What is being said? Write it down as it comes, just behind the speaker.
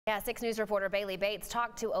Yeah, 6 News reporter Bailey Bates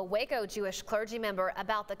talked to a Waco Jewish clergy member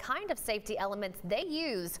about the kind of safety elements they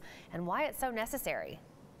use and why it's so necessary.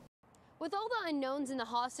 With all the unknowns in the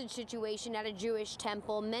hostage situation at a Jewish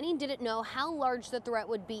temple, many didn't know how large the threat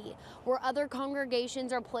would be. Were other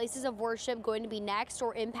congregations or places of worship going to be next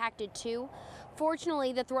or impacted too?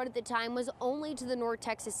 Fortunately, the threat at the time was only to the North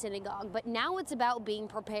Texas synagogue, but now it's about being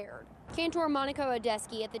prepared. Cantor Monica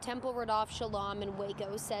Rodef at the Temple Rodef Sholom in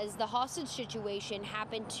Waco says the hostage situation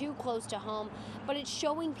happened too close to home, but it's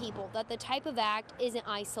showing people that the type of act isn't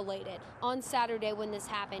isolated. On Saturday when this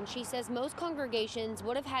happened, she says most congregations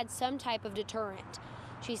would have had some type of deterrent.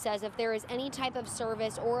 She says if there is any type of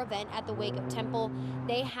service or event at the Waco Temple,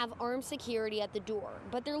 they have armed security at the door,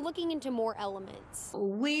 but they're looking into more elements.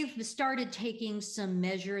 We've started taking some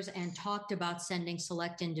measures and talked about sending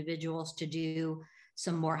select individuals to do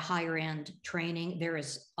some more higher end training. There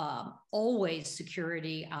is always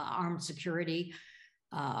security, armed security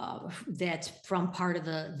that's from part of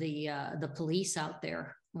the police out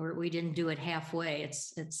there. We didn't do it halfway.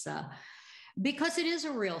 It's because it is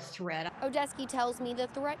a real threat. Rodef tells me the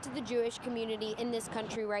threat to the Jewish community in this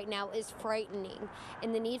country right now is frightening,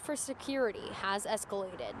 and the need for security has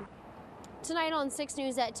escalated. Tonight on 6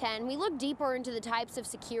 News at 10, we look deeper into the types of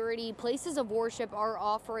security places of worship are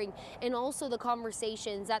offering and also the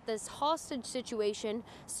conversations that this hostage situation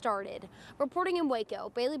started. Reporting in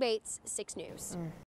Waco, Bailey Bates, 6 News.